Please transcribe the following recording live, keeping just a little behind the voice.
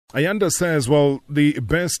Ayanda says, well, the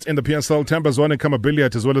best in the PSL, Tambazwane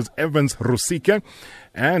Kamabiliat, as well as Evans Rusike.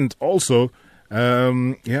 And also,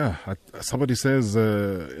 somebody says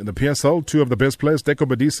in the PSL, two of the best players, Deko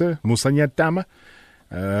Badise, Musanya Tama.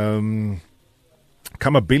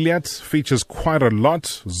 Kamabiliat features quite a lot.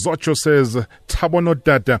 Zocho says Tabono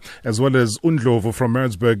Data, as well as Undlovu from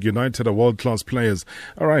Maritzburg United, are world-class players.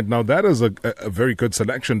 All right, now that is a very good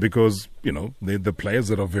selection because, you know, they're the players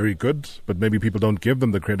that are very good, but maybe people don't give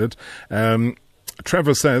them the credit.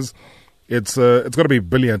 Trevor says it's got to be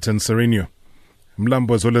Billiat and Sereno.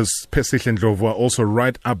 Mlambo as well as Pesihle Ndlovu are also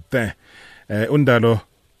right up there. Undalo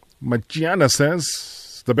Majiana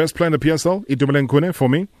says the best player in the PSL, Idumile Nkune, for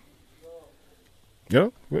me. You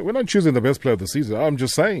know, we're not choosing the best player of the season. I'm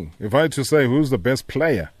just saying, if I had to say who's the best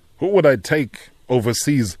player, who would I take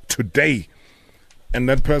overseas today? And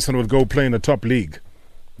that person would go play in the top league.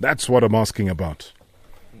 That's what I'm asking about.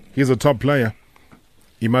 He's a top player.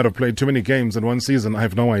 He might have played too many games in one season. I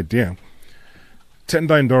have no idea.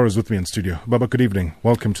 Tendai Ndoro is with me in studio. Baba, good evening.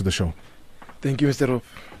 Welcome to the show. Thank you, Mr. Rob.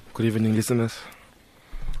 Good evening, listeners.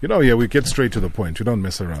 You know, we get straight to the point. We don't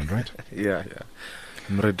mess around, right? Yeah.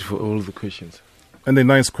 I'm ready for all the questions. And they're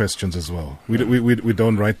nice questions as well. We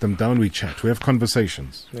don't write them down, we chat. We have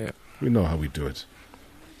conversations. Yeah. We know how we do it.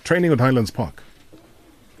 Training at Highlands Park.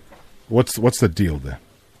 What's the deal there?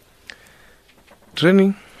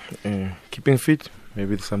 Training, keeping fit.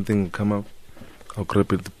 Maybe something will come up. I'll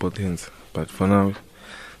grab it with both hands. But for now,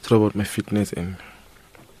 it's all about my fitness, and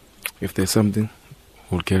if there's something,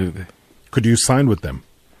 we'll get it there. Could you sign with them?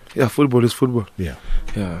 Yeah, football is football. Yeah.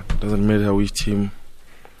 Yeah, doesn't matter which team.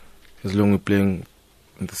 As long as we're playing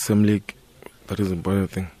in the same league, that is the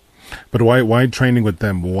important thing. But why training with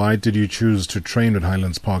them? Why did you choose to train at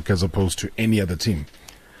Highlands Park as opposed to any other team?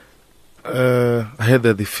 I heard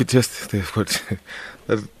that the fittest, they've got,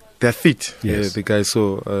 they're fit, yes. The guys.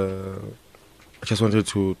 So I just wanted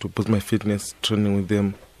to put my fitness training with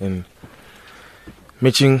them and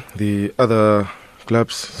matching the other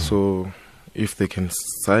clubs. So if they can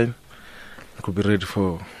sign, I could be ready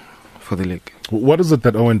for the league. What is it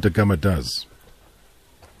that Owen Dagama does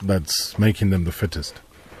that's making them the fittest?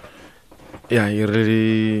 Yeah, you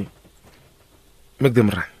really make them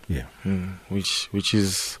run. Yeah. Which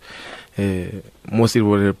is most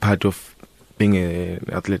important part of being an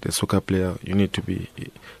athlete, a soccer player. You need to be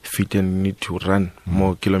fit and you need to run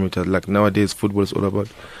more kilometers. Like nowadays, football is all about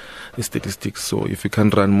the statistics. So if you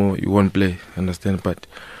can't run more, you won't play. Understand? But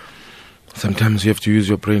sometimes you have to use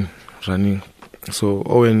your brain running. So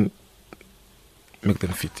Owen make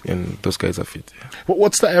them fit, and those guys are fit.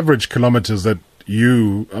 What's the average kilometers that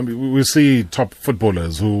we see top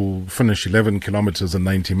footballers who finish 11 kilometers in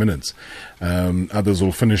 90 minutes. Others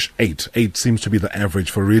will finish 8. 8 seems to be the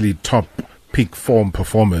average for really top peak form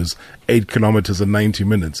performers, 8 kilometers in 90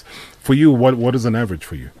 minutes. For you, what is an average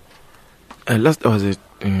for you? Last I was at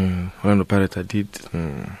Orlando Pirates, I did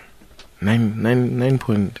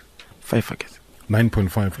 9.5, I guess.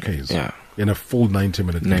 9.5 Ks? Yeah. In a full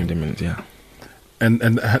 90-minute game? 90 minutes, yeah.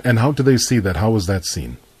 And how do they see that? How was that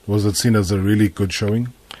seen? Was it seen as a really good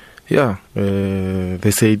showing? Yeah.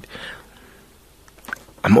 They said,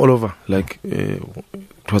 I'm all over. Like, it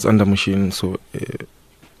was under machine, so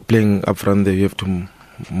playing up front there, you have to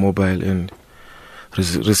mobile and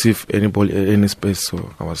receive any ball, any space.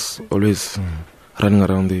 So I was always running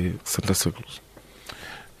around the center circles.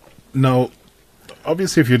 Now,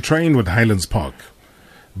 obviously, if you train with Highlands Park,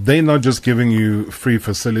 they're not just giving you free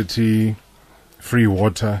facility, free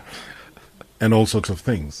water, and all sorts of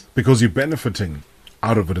things, because you're benefiting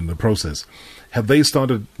out of it in the process. Have they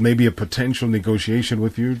started maybe a potential negotiation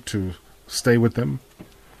with you to stay with them?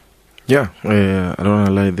 Yeah, I don't want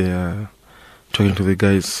to lie. They are talking to the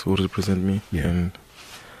guys who represent me, and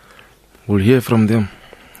we'll hear from them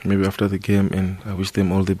maybe after the game, and I wish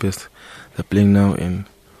them all the best. They're playing now, and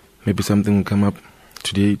maybe something will come up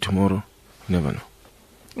today, tomorrow. You never know.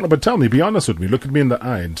 No, but tell me, be honest with me. Look at me in the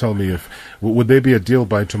eye and tell me, would there be a deal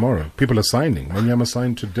by tomorrow? People are signing. Wanyama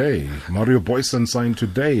signed today. Mario Boyson signed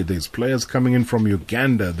today. There's players coming in from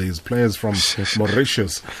Uganda. There's players from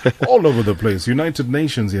Mauritius. All over the place. United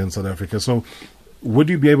Nations here in South Africa. So would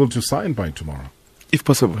you be able to sign by tomorrow? If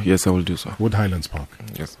possible, yes, I will do so. With Highlands Park?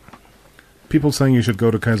 Yes. People saying you should go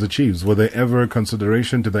to Kaizer Chiefs. Were there ever a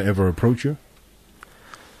consideration? Did they ever approach you?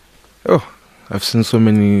 Oh, I've seen so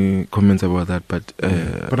many comments about that, but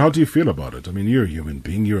how do you feel about it? I mean, you're a human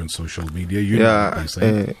being. You're on social media. You know what they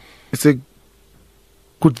say. It's a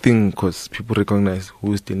good thing because people recognize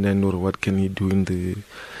who is Tendai Ndoro, what can he do in the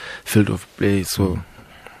field of play. So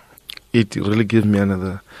it really gives me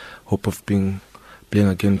another hope of playing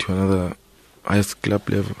again to another highest club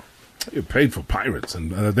level. You played for Pirates,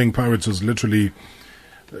 and I think Pirates was literally,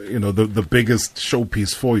 the biggest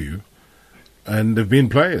showpiece for you. And they've been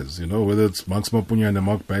players, whether it's Max Mapunya and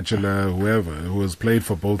Mark Batchelor, whoever, who has played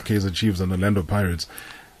for both Kaizer Chiefs and Orlando Pirates.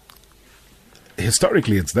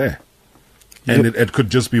 Historically, it's there. And it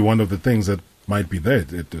could just be one of the things that might be there.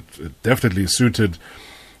 It definitely suited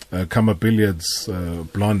Kama Billiard's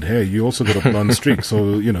blonde hair. You also got a blonde streak,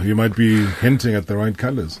 so, you might be hinting at the right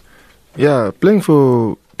colors. Yeah, playing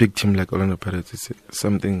for big team like Orlando Pirates is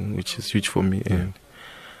something which is huge for me, and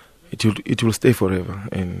it will stay forever.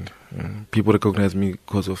 And people recognize me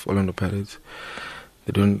because of Orlando Pirates.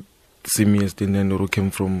 They don't see me as Tendai Ndoro who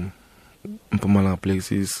came from Mpumalanga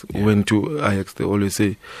places. Went to Ajax, they always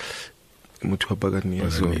say Mutua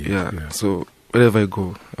Pagani. So wherever I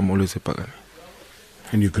go, I'm always a Pagani.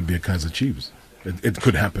 And you could be a Kaizer Chiefs. It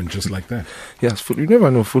could happen just like that. Yes, you never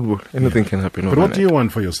know football. Anything can happen. But what do you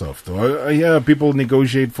want for yourself, though? I hear people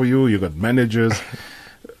negotiate for you. You got managers.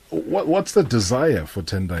 What's the desire for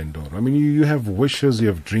Tendai Ndoro? I mean, you have wishes, you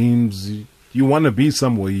have dreams. You want to be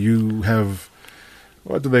somewhere. You have,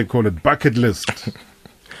 what do they call it, bucket list.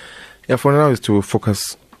 Yeah, for now is to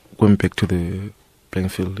focus going back to the playing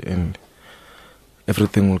field, and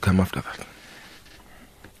everything will come after that.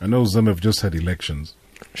 I know Zim have just had elections.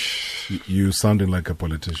 You sounding like a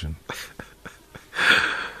politician.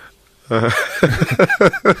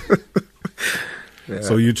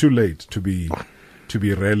 So you're too late to be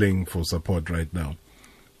rallying for support right now.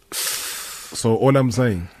 So all I'm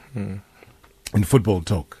saying, in football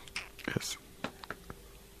talk,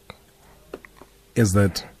 is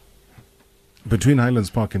that between Highlands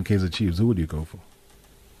Park and Kaizer Chiefs, who would you go for?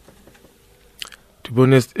 To be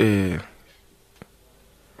honest,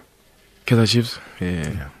 Kaizer Chiefs,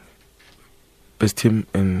 best team,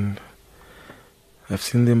 and I've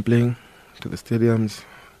seen them playing to the stadiums,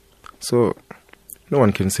 so no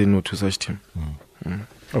one can say no to such team.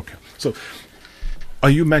 Okay, so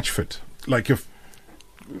are you match fit? Like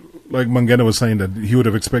Mangena was saying that he would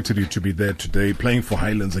have expected you to be there today, playing for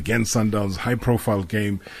Highlands against Sundowns, high-profile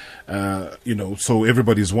game. So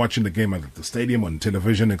everybody's watching the game at the stadium, on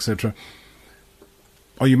television, etc.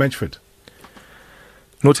 Are you match fit?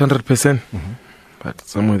 Not 100%, but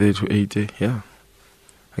somewhere there to 80. Yeah,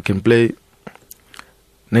 I can play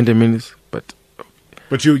 90 minutes, but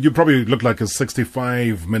you probably look like a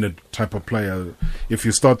 65-minute type of player. If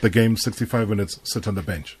you start the game, 65 minutes, sit on the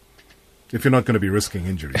bench. If you're not going to be risking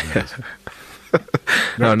injury.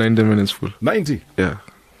 No, 90 minutes full. 90? Yeah.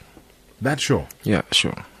 That sure? Yeah,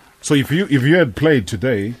 sure. So if you had played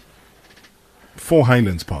today for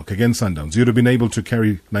Highlands Park against Sundowns, you'd have been able to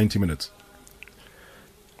carry 90 minutes?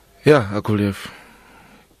 Yeah, I could have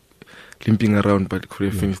limping around, but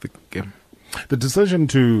could have finished the game. The decision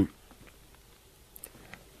to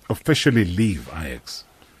officially leave Ajax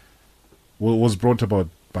was brought about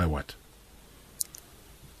by what?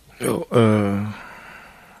 It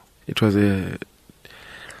was a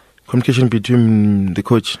communication between the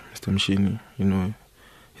coach, Mr. Mshini.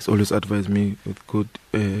 He's always advised me with good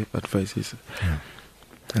advices. Yeah.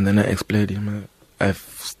 And then I explained him.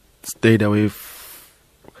 I've stayed away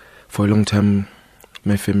for a long time,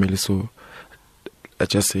 my family, so I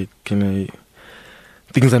just said,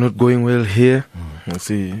 things are not going well here. I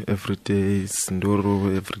see every day it's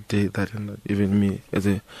Ndoro, every day that and that. Even me, as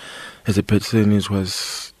a person, it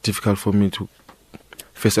was difficult for me to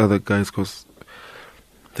face other guys because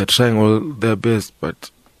they're trying all their best, but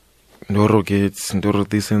Ngorogate,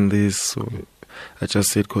 this and this. So I just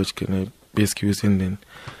said, Coach, can I be excused and then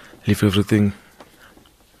leave everything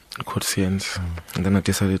in Coach's hands? And then I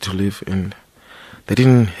decided to leave, and they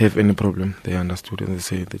didn't have any problem. They understood, and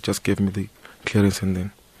they just gave me the clearance, and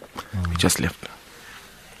then we just left.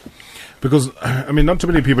 Because, not too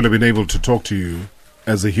many people have been able to talk to you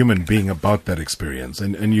as a human being about that experience.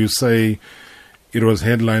 And you say it was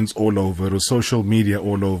headlines all over, it was social media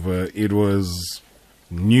all over, it was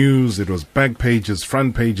news, it was back pages,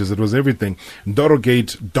 front pages, it was everything.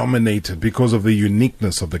 Ngorogate dominated because of the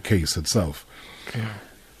uniqueness of the case itself. Yeah.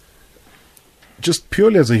 Just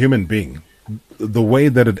purely as a human being, the way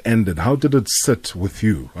that it ended, how did it sit with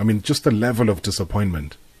you? Just the level of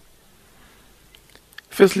disappointment.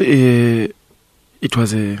 Firstly, it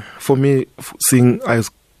was for me, seeing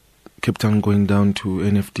eyes kept on going down to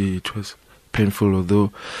NFT, it was painful,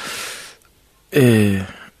 although it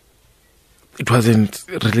wasn't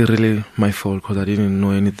really my fault because I didn't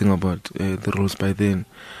know anything about the rules by then.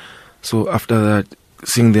 So after that,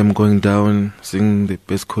 seeing them going down, seeing the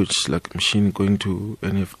best coach like Machine going to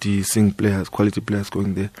NFT, seeing quality players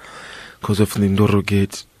going there because of the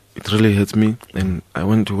Ngorogate, it really hurts me. And I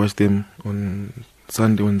went to watch them on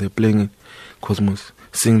Sunday when they're playing in Cosmos,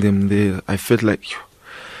 seeing them there, I felt like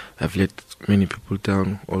I've let many people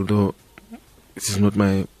down, although this is not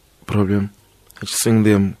my problem. I just seeing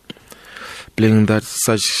them playing in that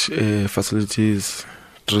such facilities,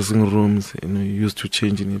 dressing rooms, you used to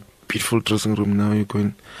change in a beautiful dressing room, now you're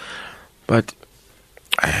going. But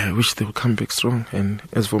I wish they would come back strong. And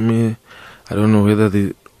as for me, I don't know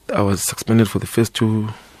whether I was suspended for the first 2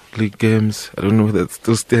 league games. I don't know whether it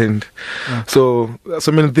still stand. So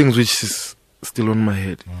many things which is still on my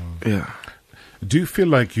head. Yeah. Do you feel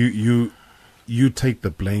like you take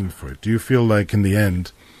the blame for it? Do you feel like in the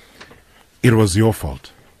end it was your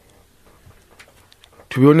fault?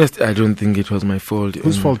 To be honest, I don't think it was my fault.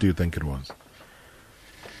 Whose fault do you think it was?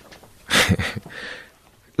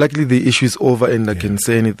 Luckily, the issue is over and I can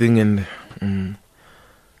say anything, and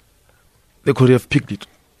they could have picked it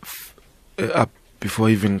up before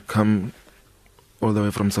I even come all the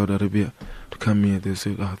way from Saudi Arabia to come here. They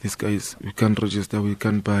said, these guys, we can't register, we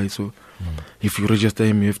can't buy, so if you register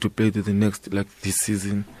him, you have to play to the next, like this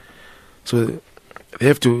season. So they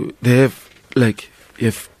have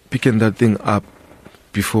picking that thing up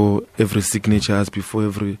before every signatures, before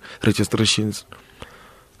every registrations.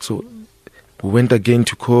 So we went again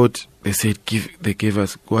to court. They said they gave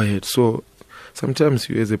us go ahead. So sometimes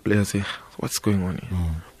you as a player say, what's going on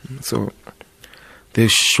here? So they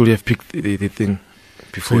should have picked the thing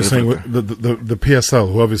before. So you're saying the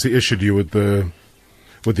PSL, who obviously issued you with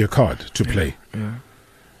your card to play. Yeah.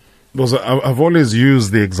 Because I've always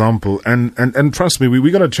used the example, and trust me,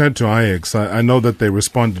 we're going to chat to Ajax. I know that they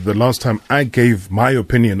responded. The last time I gave my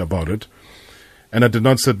opinion about it, and I did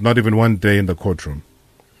not sit not even one day in the courtroom.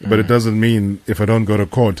 But it doesn't mean if I don't go to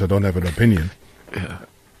court, I don't have an opinion. Yeah.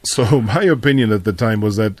 So my opinion at the time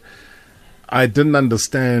was that I didn't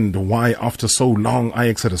understand why after so long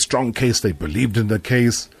Ajax had a strong case, they believed in the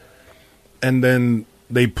case, and then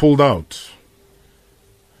they pulled out.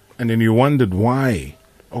 And then you wondered why.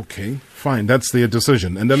 Okay, fine, that's their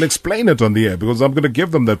decision. And they'll explain it on the air because I'm going to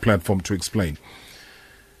give them that platform to explain.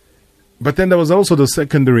 But then there was also the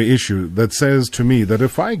secondary issue that says to me that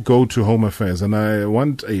if I go to Home Affairs and I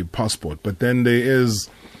want a passport, but then there is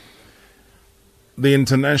the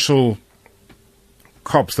international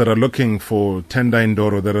cops that are looking for Tendai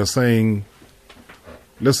Ndoro that are saying,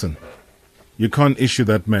 listen, you can't issue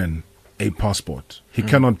that man a passport. He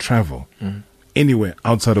cannot travel anywhere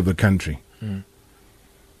outside of the country.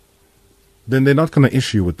 Then they're not going to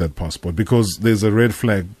issue with that passport because there's a red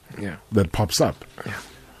flag that pops up. Yeah.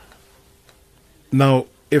 Now,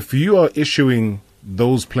 if you are issuing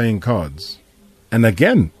those playing cards, and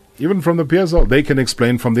again, even from the PSL, they can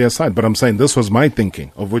explain from their side, but I'm saying this was my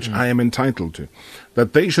thinking, of which I am entitled to,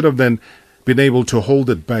 that they should have then been able to hold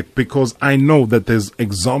it back, because I know that there's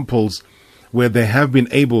examples where they have been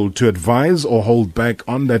able to advise or hold back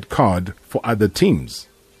on that card for other teams.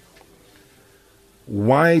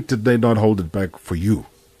 Why did they not hold it back for you?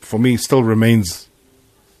 For me, still remains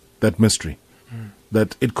that mystery,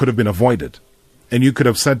 that it could have been avoided. And you could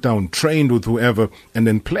have sat down, trained with whoever, and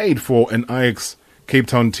then played for an Ajax Cape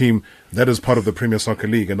Town team that is part of the Premier Soccer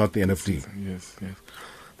League and not the NFD. Yes.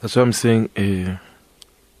 That's what I'm saying.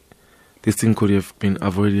 This thing could have been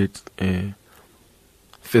avoided.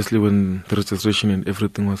 Firstly, when the registration and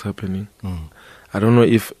everything was happening. I don't know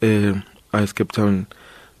if Ajax Cape Town,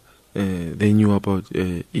 they knew about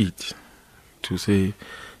it, to say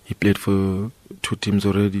he played for 2 teams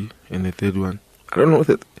already and the third one. I don't know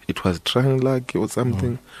that it was trying luck or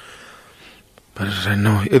something. But I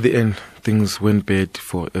know at the end things went bad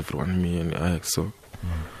for everyone, me and Ajax, so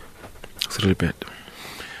it's really bad.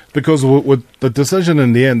 Because with the decision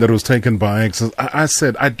in the end that was taken by Ajax, I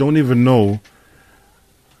said I don't even know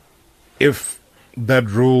if that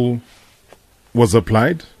rule was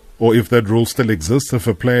applied or if that rule still exists, if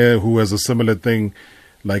a player who has a similar thing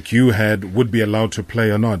like you had would be allowed to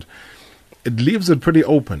play or not. It leaves it pretty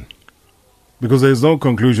open. Because there's no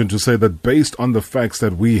conclusion to say that based on the facts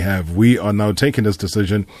that we have, we are now taking this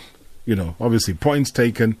decision, obviously points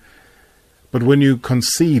taken. But when you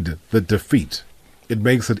concede the defeat, it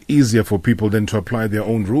makes it easier for people then to apply their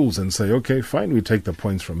own rules and say, okay, fine, we take the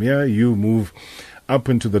points from here. You move up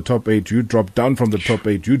into the top 8. You drop down from the top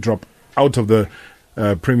 8. You drop out of the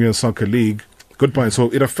Premier Soccer League. Goodbye.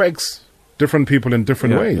 So it affects different people in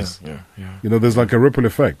different ways. Yeah. There's like a ripple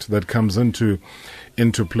effect that comes into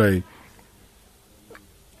play.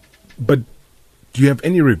 But do you have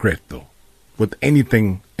any regret, though, with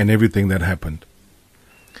anything and everything that happened?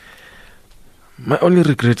 My only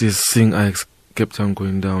regret is seeing Ajax Cape Town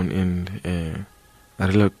going down, and I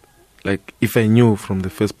really, like, if I knew from the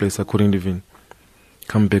first place I couldn't even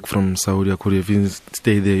come back from Saudi, I could even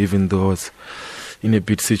stay there, even though I was in a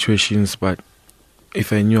bit situations, but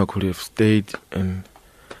if I knew I could have stayed and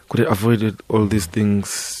could have avoided all these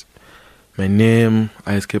things, my name,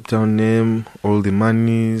 IS Cape Town name, all the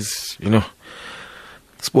monies,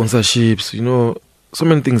 sponsorships, so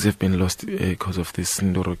many things have been lost because of this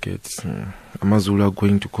Ngorogate. Amazulu are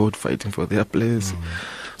going to court fighting for their place.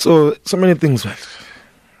 So many things.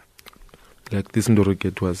 Like this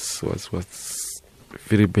Ngorogate was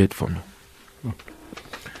very bad for me.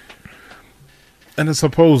 And I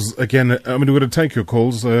suppose, again, we're going to take your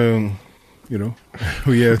calls. We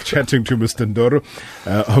are chatting to Mr. Ndoro,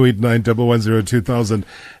 089-110-2000.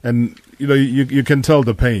 And, you can tell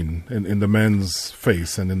the pain in the man's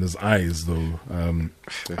face and in his eyes, though,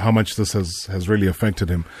 how much this has really affected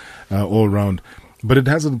him all around. But it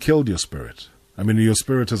hasn't killed your spirit. I mean, your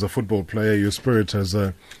spirit as a football player, your spirit as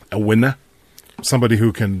a winner, somebody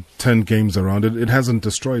who can turn games around. It hasn't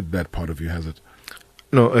destroyed that part of you, has it?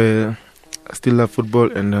 No, I still love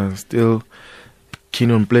football and still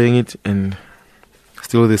keen on playing it and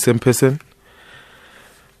still the same person.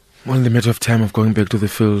 Only a matter of time of going back to the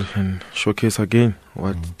field and showcase again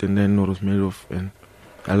what Tendai Ndoro was made of. And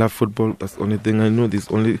I love football. That's the only thing I know. This is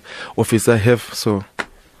the only office I have. So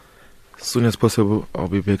as soon as possible, I'll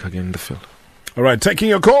be back again in the field. All right, taking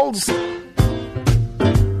your calls.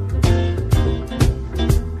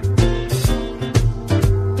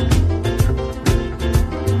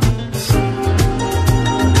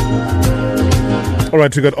 All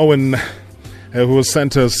right, we got Owen, who has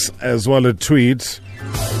sent us as well a tweet.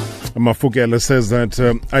 Mafukela says that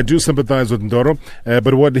I do sympathize with Ndoro,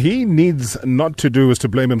 but what he needs not to do is to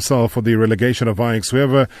blame himself for the relegation of Ajax.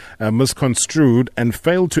 Whoever misconstrued and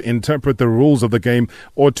failed to interpret the rules of the game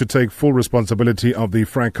ought to take full responsibility of the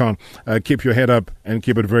fracas. Keep your head up and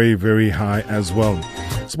keep it very, very high as well.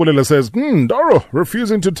 Spulela says, Ndoro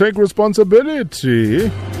refusing to take responsibility.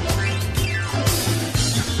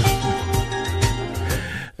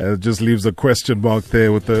 Just leaves a question mark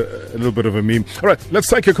there with a little bit of a meme. All right, let's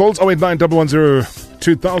take your calls.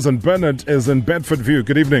 089-110-2000. Bernard is in Bedford View.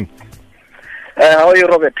 Good evening. How are you,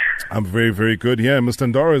 Robert? I'm very, very good. Yeah,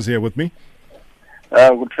 Mr. Ndoro is here with me.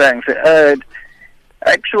 Good, thanks.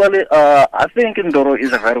 Actually, I think Ndoro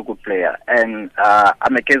is a very good player, and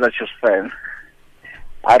I'm a Kaizer Chiefs fan.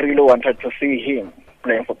 I really wanted to see him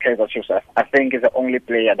playing for Kaizer Chiefs. I think he's the only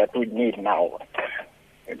player that we need now.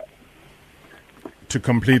 To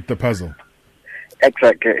complete the puzzle.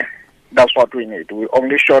 Exactly. That's what we need. We're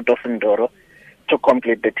only short of Ndoro to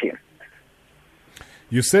complete the team.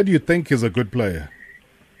 You said you think he's a good player.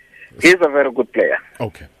 He's a very good player.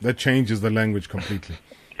 Okay. That changes the language completely.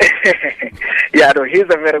 Yeah, no, he's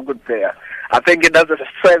a very good player. I think it does a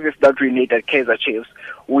service that we need at Kaizer Chiefs.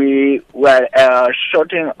 We were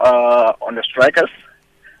shorting on the strikers.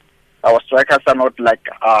 Our strikers are not like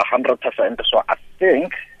 100%, so I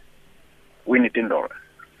think we need Ndoro.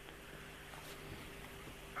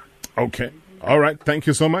 Okay. All right. Thank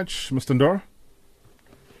you so much, Mr. Ndoro.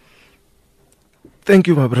 Thank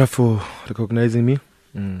you, my brother, for recognizing me.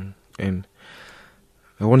 And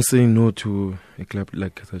I won't say no to a club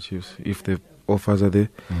like Kaizer Chiefs. If the offers are there,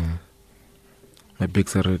 my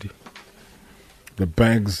bags are ready. The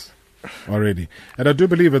bags are ready. And I do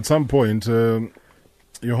believe at some point, your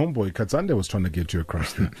homeboy, Katsande, was trying to get you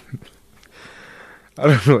across there.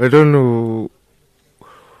 I don't know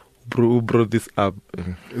who brought this up.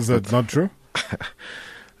 Is that not true?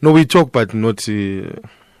 No, we talk, but not the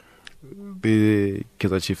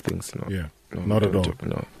Kaizer Chief things. No. Yeah, no, not at all. Talk,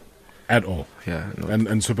 no. At all? Yeah. No. And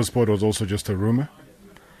Supersport was also just a rumor?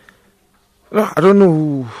 No, I don't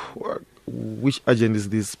know which agent is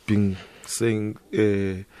this being saying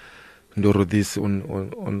Ndoro this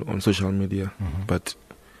on social media, but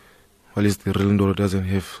at least the real Ndoro doesn't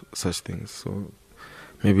have such things. So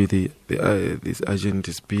maybe this agent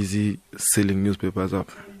is busy selling newspapers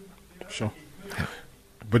up. Sure. Yeah.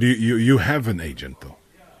 But you have an agent, though?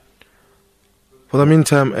 For the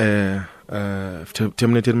meantime, I've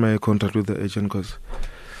terminated my contract with the agent because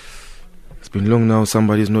it's been long now.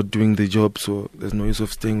 Somebody's not doing the job, so there's no use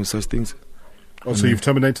of staying with such things. Oh, so you've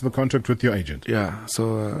terminated the contract with your agent? Yeah,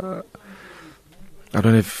 so I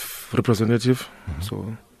don't have representative,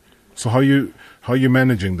 So how are you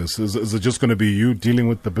managing this? Is it just going to be you dealing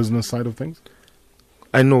with the business side of things?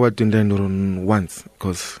 I know what Tendai Ndoro wants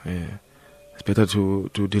because it's better to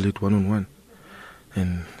deal it one-on-one.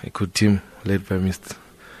 And a good team led by Mr.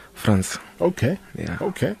 Franz. Okay. Yeah.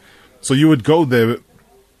 Okay. So you would go there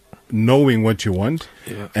knowing what you want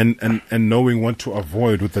and knowing what to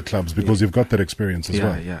avoid with the clubs because you've got that experience as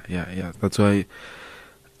well. Yeah. That's why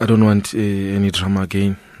I don't want any drama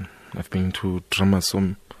again. I've been to drama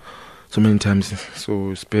so many times,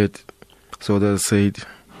 so spared So they said,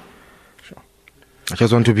 I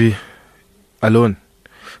just want to be alone.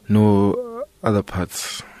 No other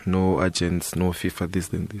parts, no agents, no FIFA, this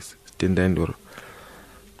and this. Tendai Ndoro.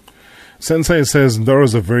 Sensei says Ndoro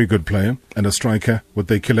is a very good player and a striker with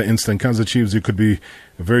their killer instinct. Kaizer Chiefs, you could be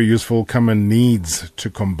very useful. Kaman needs to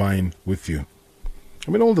combine with you.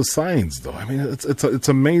 I mean, all the signs, though. I mean, it's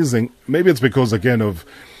amazing. Maybe it's because, again, of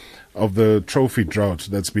the trophy drought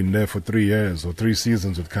that's been there for 3 years or 3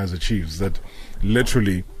 seasons with Kaizer Chiefs, that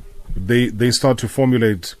literally they start to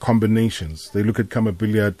formulate combinations. They look at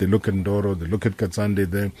Kamabiliat, they look at Ndoro, they look at Katsande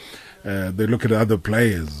there. They look at other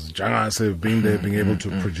players, Jangase being there, being able to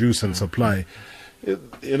produce and supply.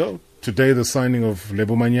 You know, today the signing of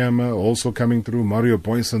Lebo Manyama also coming through, Mario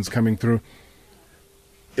Boyson's coming through.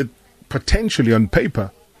 It potentially on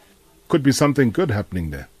paper could be something good happening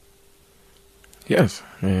there. Yes,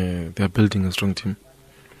 they're building a strong team.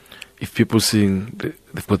 If people seeing,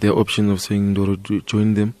 they've got their option of saying Ndoro to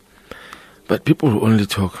join them, but people will only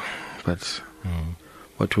talk. But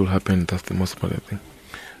what will happen, that's the most important thing.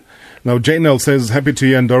 Now, Janelle says, happy to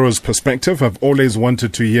hear Ndoro's perspective. I've always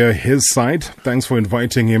wanted to hear his side. Thanks for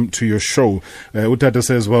inviting him to your show. Utata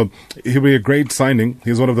says, well, he'll be a great signing.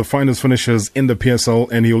 He's one of the finest finishers in the PSL,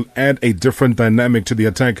 and he'll add a different dynamic to the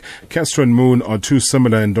attack. Castro and Moon are too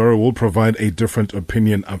similar, and Ndoro will provide a different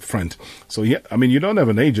opinion up front. So, yeah, I mean, you don't have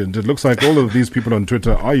an agent. It looks like all of these people on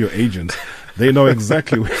Twitter are your agents. They know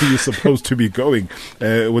exactly where you're supposed to be going,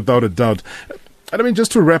 without a doubt. And I mean,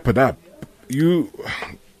 just to wrap it up,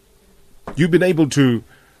 you've been able to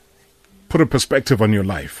put a perspective on your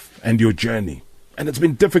life and your journey. And it's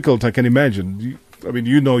been difficult, I can imagine.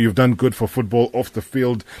 You've done good for football off the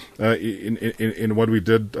field in what we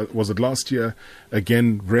did. Was it last year?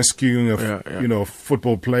 Again, rescuing a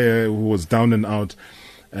football player who was down and out.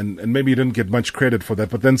 And maybe you didn't get much credit for that.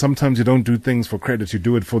 But then sometimes you don't do things for credit. You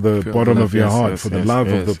do it for the bottom of your heart, for the love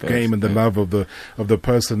of the game and the love of the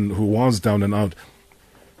person who was down and out.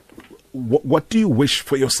 What do you wish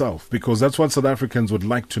for yourself? Because that's what South Africans would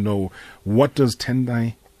like to know. What does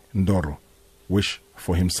Tendai Ndoro wish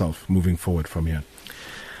for himself moving forward from here?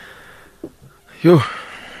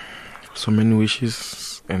 So many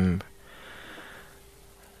wishes, and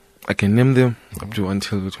I can name them up to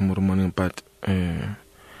until tomorrow morning. But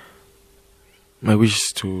my wish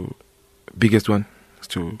biggest one is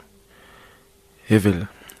to have a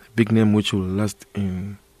big name which will last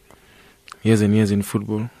in years and years in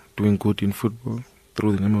football. Doing good in football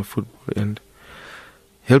through the name of football and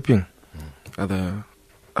helping other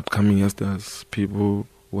upcoming youngsters, people who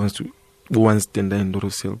wants Tendai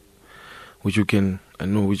Ndoro's help, which you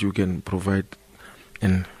can provide.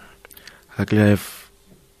 And luckily I have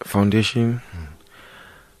a foundation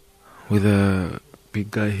with a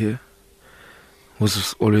big guy here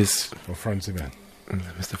who's always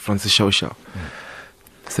Mr. Francis Shao.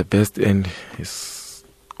 He's the best and he's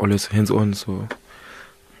always hands-on, so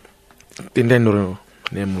Tendai Ndoro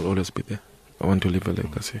name will always be there. I want to leave a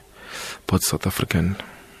legacy, both South African,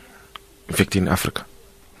 in fact in Africa.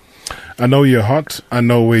 I know your heart. I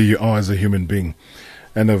know where you are as a human being,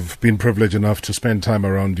 and I've been privileged enough to spend time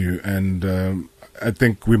around you. And I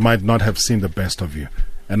think we might not have seen the best of you.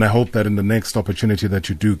 And I hope that in the next opportunity that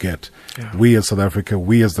you do get, we as South Africa,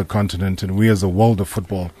 we as the continent, and we as the world of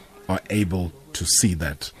football are able to see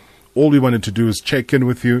that. All we wanted to do is check in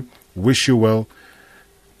with you, wish you well,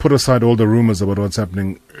 put aside all the rumors about what's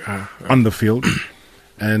happening on the field,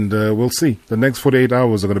 and we'll see. The next 48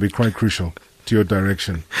 hours are going to be quite crucial to your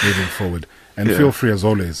direction moving forward. And feel free, as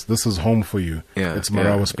always. This is home for you. It's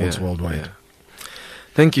Marawa Sports Worldwide.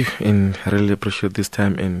 Thank you, and I really appreciate this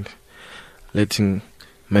time and letting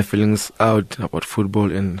my feelings out about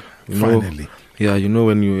football. And finally,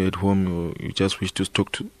 when you're at home, you just wish to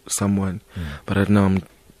talk to someone. But right now,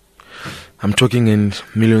 I'm talking and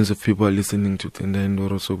millions of people are listening to Tendai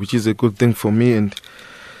Ndoro, so which is a good thing for me, and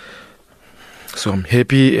so I'm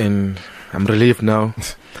happy and I'm relieved now.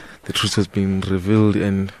 The truth has been revealed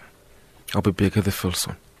and I'll be back at the field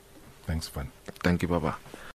soon. Thanks, Van. Thank you, Baba.